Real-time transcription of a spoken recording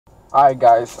Alright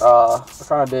guys, we're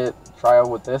trying to try out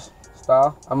with this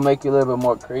style. I'm gonna make it a little bit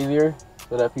more crazier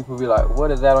so that people be like,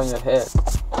 what is that on your head?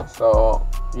 So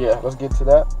yeah, let's get to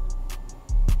that.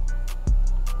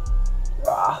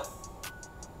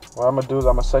 What I'm gonna do is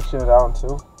I'm gonna section it out in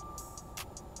two.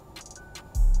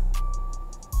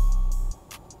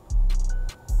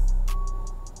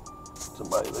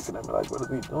 Somebody looking at me like, what are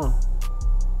we doing?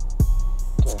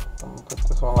 Okay, I'm gonna put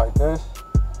this one like this.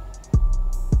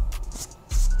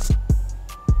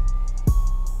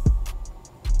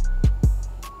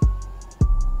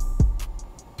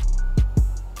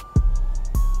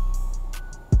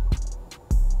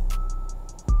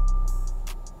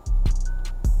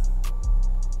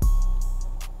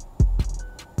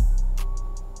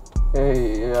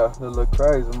 Hey, yeah, that look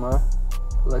crazy, man.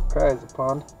 Look crazy,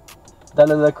 pond. That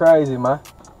look crazy, man.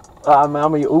 Man,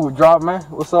 I'm in your Uber drop, man.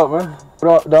 What's up, man?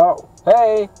 What up, dog?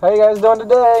 Hey, how you guys doing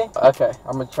today? Okay,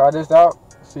 I'm gonna try this out,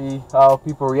 see how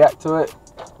people react to it.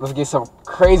 Let's get some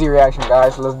crazy reaction,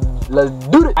 guys. Let's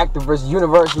do it. Active versus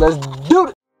universe. Let's do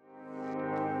it.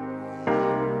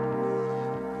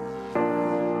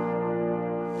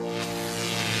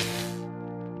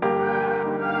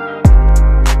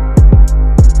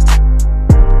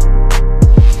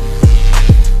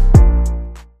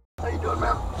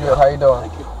 Good, how you doing?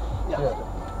 Thank you. Yeah. Good.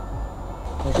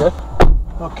 You good?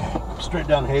 Okay, straight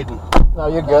down Hayden. No,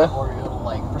 you're good. Or it'll,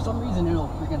 like, for some reason it'll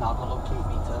freaking auto-locate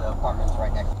me to the apartments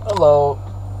right next. Hello.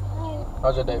 Hi.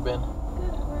 How's your day been?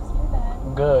 Good, where's your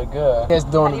dad? Good, good. What are you guys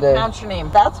doing How do you today? pronounce your name?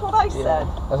 That's what I said.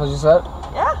 That's what you said?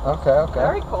 Yeah. Okay, okay.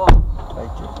 Very cool. Thank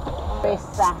you.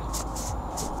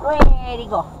 Ready,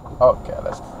 go. Okay,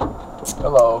 let's.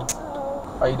 Hello.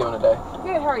 Hello. How you doing today?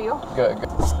 Good, how are you? Good, good.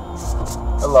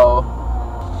 Hello.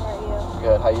 How are you?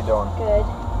 Good. How you doing? Good.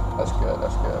 That's good.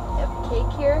 That's good. I have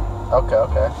cake here, Okay,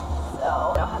 okay. so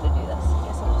I know how to do this. I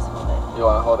guess I'll just hold it. You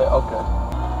want to hold it? Okay.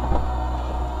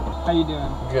 How you doing?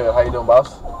 Good. How you doing,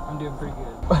 boss? I'm doing pretty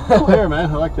good. Cool hair,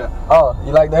 man. I like that. Oh,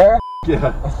 you like the hair?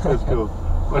 Yeah, that's cool.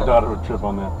 My daughter would trip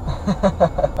on that.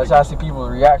 I try to see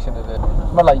people's reaction to this.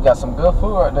 Smell like you got some good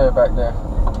food right there back there.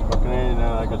 Looking at it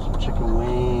now, I got some chicken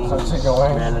wings. Some chicken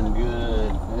wings. Smelling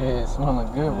good. Yeah, it's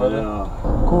smelling good, brother. Yeah.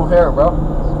 Cool hair, bro.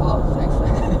 Oh, thanks.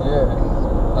 Yeah.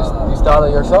 You style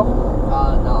it yourself? No,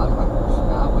 I'm my person.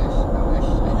 I wish.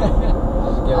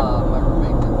 Get it. My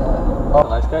roommate did that. Oh,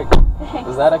 nice cake.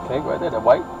 Is that a cake right there? The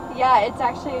white? Yeah, it's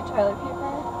actually a toilet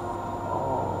paper.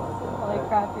 Oh, It's probably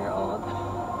crap-year-old.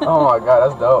 oh my god,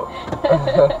 that's dope.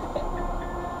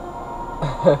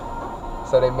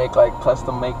 So they make like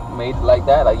custom made like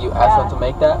that? Like you ask them to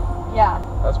make that? Yeah.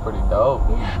 That's pretty dope.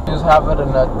 Yeah. You just have it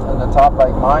in the top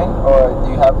like mine, or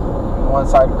do you have one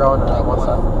side grown and Like one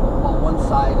side? Well, one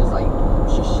side is like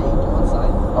she's shaved on one side.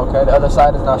 Okay, the other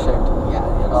side is not shaved. Yeah,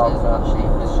 the other side is not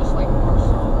shaved. It's just like more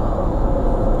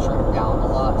so trimmed down a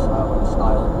lot, so I would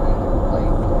style it. Like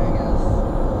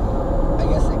I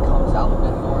guess it comes out a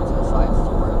bit more to the sides to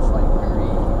where it's like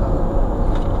very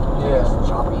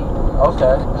choppy.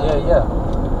 Okay. Yeah.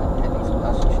 I think so.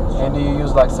 That's what she's And do you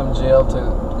use like some gel to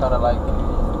kind of like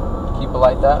keep it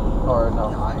like that, or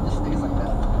no? No, it just stays like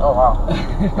that. Oh wow,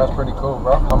 that's pretty cool,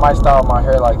 bro. I might style my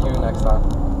hair like you next time.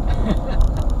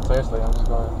 Seriously, I'm just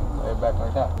going to lay it back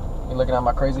like that. You looking at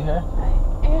my crazy hair?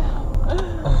 Yeah.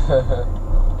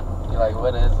 You're like,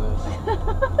 what is this?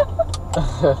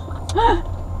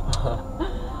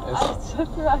 I was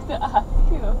just about to ask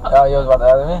you. Oh, you was about to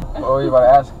ask me? What were you about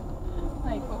to ask?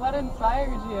 Like, what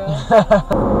inspired you?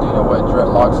 Do you know what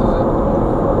DreadLocks is?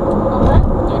 What?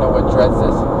 Do you know what dreads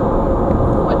is?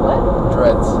 What?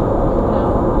 Dreads. No.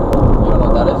 You don't know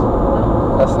what that is?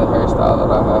 No. That's the hairstyle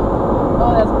that I have.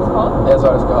 Oh, that's what it's called? That's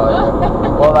what it's called, yeah.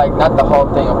 Well, like, not the whole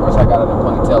thing. Of course, I got it in a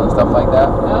ponytail and stuff like that.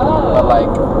 Oh. But like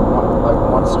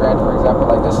one strand, for example,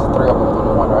 like this is 3 of them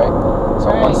in one, right? So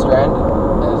one Right. strand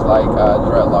is like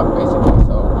dreadlock, basically.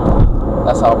 So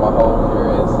that's how my whole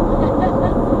hair is.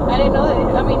 I didn't know that.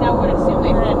 I mean, I would assume they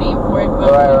had a name for it,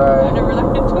 but Right. I never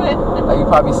looked into it. Like you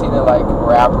probably seen it like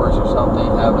rappers or something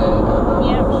have it.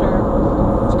 Yeah, I'm sure.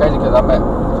 It's crazy because I met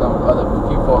some other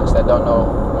few folks that don't know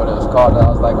what it was called, and I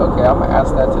was like, okay, I'm gonna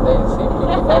ask that today and see if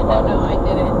people know about No, it. I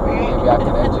didn't. Maybe I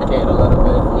can educate a little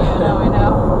bit. Yeah, no, I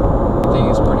know. I think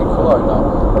it's pretty cool, or no?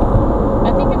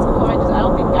 I think it's cool. I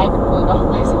don't think I could pull it off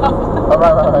myself. Oh,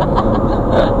 right.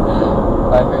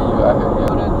 I hear you.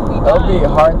 It'll be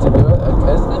hard to do it.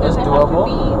 It's doable.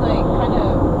 It have to be like kind of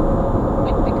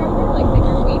like thicker hair, like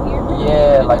thicker, wavier hair?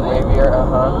 Yeah, like wavier,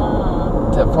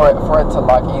 For it to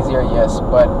lock easier, yes.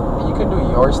 But you can do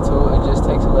yours too. It just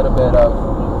takes a little bit of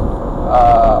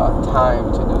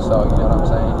time to do so. You know what I'm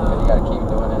saying? Because you gotta keep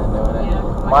doing it and doing it.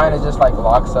 Yeah, Mine is just like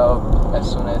locks up as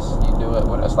soon as you do do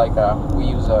it. It's like we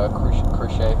use a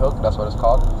crochet hook. That's what it's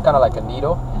called. It's kind of like a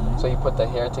needle. So you put the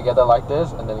hair together like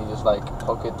this, and then you just like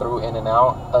poke it through in and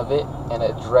out of it, and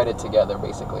it dread it together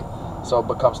basically. So it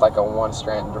becomes like a one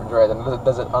strand dread, and it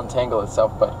doesn't untangle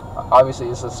itself. But obviously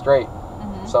it's a straight,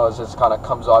 so it just kind of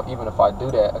comes off. Even if I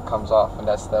do that, it comes off, and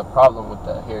that's the problem with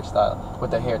the hairstyle,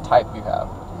 with the hair type you have.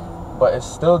 But it's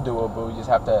still doable. You just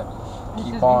have to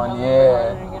keep on,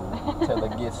 till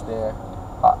it gets there.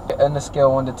 On the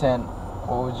scale 1 to 10,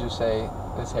 what would you say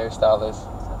this hairstyle is?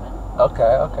 7.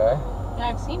 Okay. And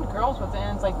I've seen girls with it,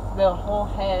 and it's like the whole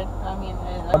head. I mean,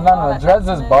 No, dreads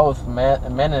is both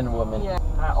men and women. Yeah.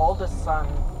 My oldest son,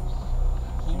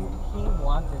 he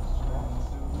wanted dreads.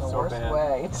 The So worst bad.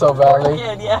 way. So badly.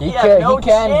 Yeah, He yeah, can no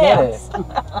get chance. it.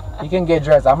 He can get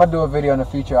dreads. I'm gonna do a video in the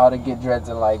future how to get dreads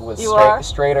and like with You are?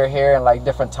 straighter hair and like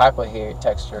different type of hair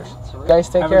textures. Really- You guys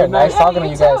take Have a care. good night. Nice talking to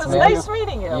you guys, It's man. nice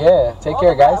meeting you. Yeah, take All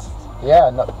care, the guys. best. Yeah,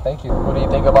 no, thank you. What do you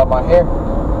think about my hair?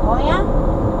 Oh yeah?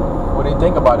 What do you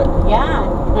think about it? Yeah.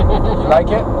 You like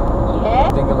it? Yeah.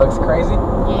 You think it looks crazy?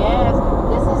 Yes.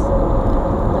 This is.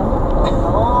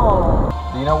 Oh.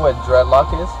 Do you know what dreadlock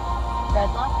is?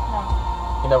 dreadlock? No.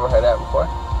 You never heard that before?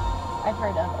 I've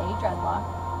heard of a dreadlock.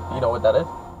 You know what that is?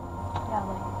 Yeah,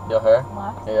 like Your hair?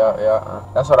 locks. Yeah.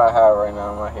 That's what I have right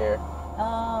now in my hair.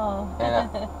 Oh.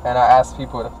 And I ask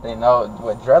people if they know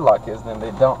what dreadlock is, then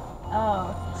they don't.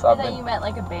 Oh. So I I've thought been. you meant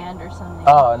like a band or something.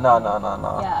 Oh no.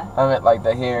 Yeah. I meant like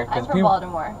the hair, I'm cause from people.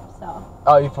 Baltimore, so.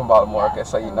 Oh, you from Baltimore? Yeah, Okay,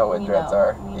 so you know what we dreads know-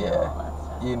 are. we know Yeah, all that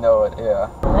stuff. you know it. Yeah.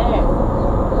 Where?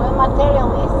 What material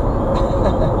is?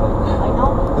 I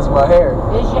know. It's my hair.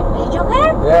 Is your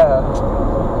hair? Yeah.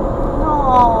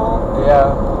 No.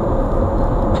 Yeah.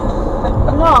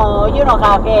 No, you don't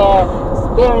have hair.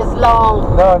 Hair is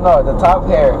long. No, the top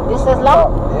hair. This is The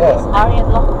long? top, This yeah. area is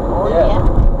long. Oh Yeah.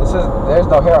 There's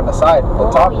no hair on the side. The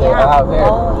Oh, top there, yeah. I have hair.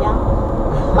 Oh yeah.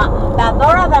 The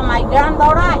daughter that my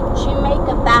granddaughter, she make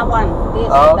that one. This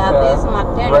Okay. that this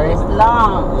material Braid? is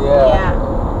long. Yeah.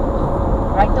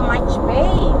 Right to much pay.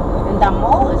 And the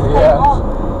most, Yeah. the most,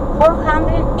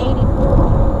 480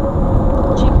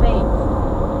 cheap pay.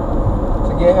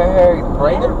 To get her hair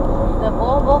braided. Yeah. The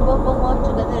both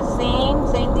together, same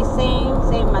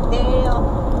material.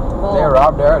 Both. They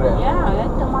robbed her then. Yeah,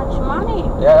 that's too much money.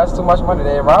 Yeah, that's too much money.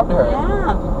 They robbed her.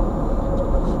 Yeah.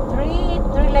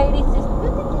 Three ladies is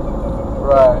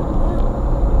Right.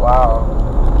 Wow.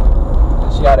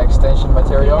 And she had extension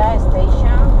material. yeah,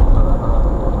 station.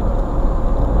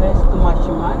 That's too much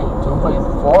money.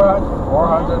 $400. $480.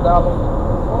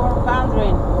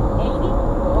 480?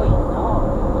 Oh,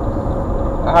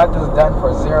 no. I had this done for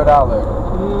 $0.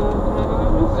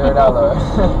 Mm-hmm. $0.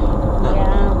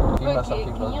 Yeah. You know Wait, some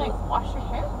can people. you like wash your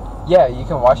hair? Yeah, you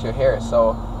can wash your hair.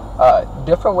 So,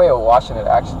 different way of washing it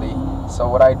actually. So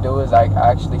what I do is I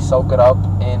actually soak it up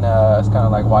in. It's kind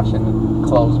of like washing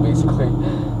clothes basically.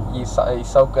 You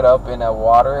soak it up in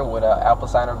water with apple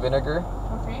cider vinegar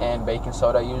Okay. and baking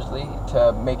soda usually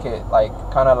to make it like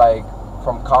kind of like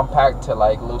from compact to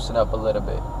like loosen up a little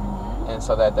bit, and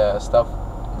so that the stuff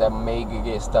that may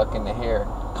get stuck in the hair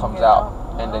comes Get out,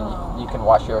 out. and then Oh. you can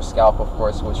wash your scalp, of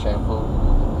course, with shampoo.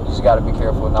 You just got to be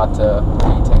careful not to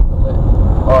detangle it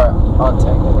or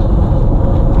untangle it.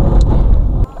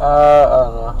 I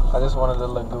don't know. I just wanted to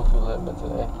look goofy a little bit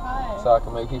today, Hi. so I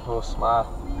can make people smile.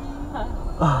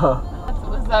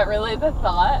 Was that really the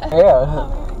thought? Yeah.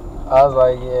 I was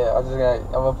like, yeah,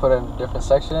 I'm gonna put it in a different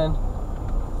section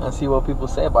and see what people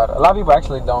say about it. A lot of people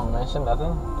actually don't mention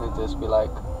nothing. They just be like,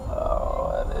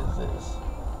 oh, what is this?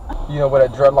 You know what a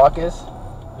dreadlock is?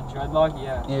 The dreadlock,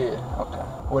 yeah. Yeah, okay.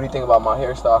 What do you think about my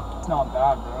hairstyle? It's not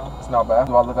bad, bro. It's not bad.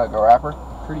 Do I look like a rapper?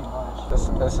 Pretty much.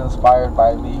 It's inspired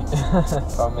by me.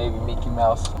 Or maybe Mickey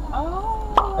Mouse. Oh,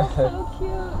 so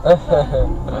cute.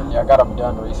 Yeah, I got them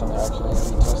done recently actually.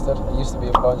 Retwisted. It used to be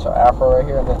a bunch of afro right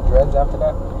here and then dreads after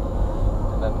that.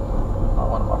 And then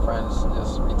one of my friends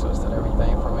just retwisted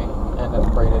everything for me and then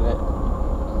braided it.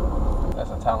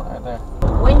 That's a talent right there.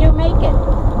 When you make it?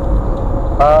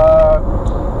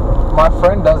 My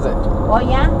friend does it. Oh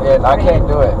yeah? And I can't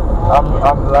do it.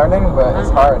 I'm learning, but it's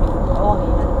hard. Oh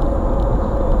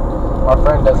My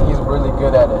friend does it. He's really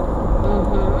good at it. yeah.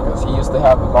 Mm-hmm. Because he used to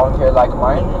have long hair like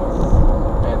mine.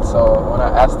 Yes. And so when I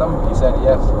asked him, he said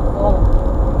yes. Oh.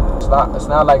 It's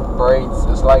not like braids.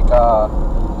 It's like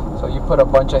so you put a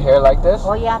bunch of hair like this.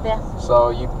 Oh yeah, that's. So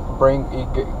you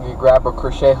grab a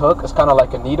crochet hook. It's kind of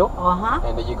like a needle, Uh-huh.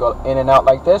 and then you go in and out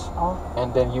like this, Oh.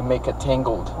 and then you make it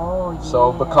tangled. Oh yeah.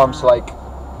 So it becomes like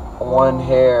one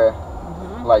hair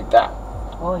Mhm. like that.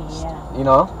 Oh yeah. You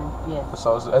know? Yes.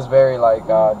 So it's very like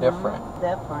different.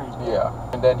 Different. Yeah.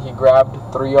 And and then he grabbed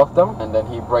 3 of them, and then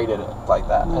he braided it like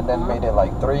that, and then made it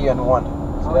like 3 in 1.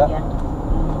 See that? Yeah.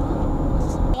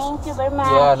 Thank you very much.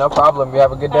 Yeah, no problem. You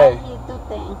have a good day. You too,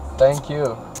 thanks. Thank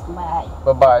you. Bye.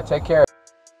 Bye-bye. Take care.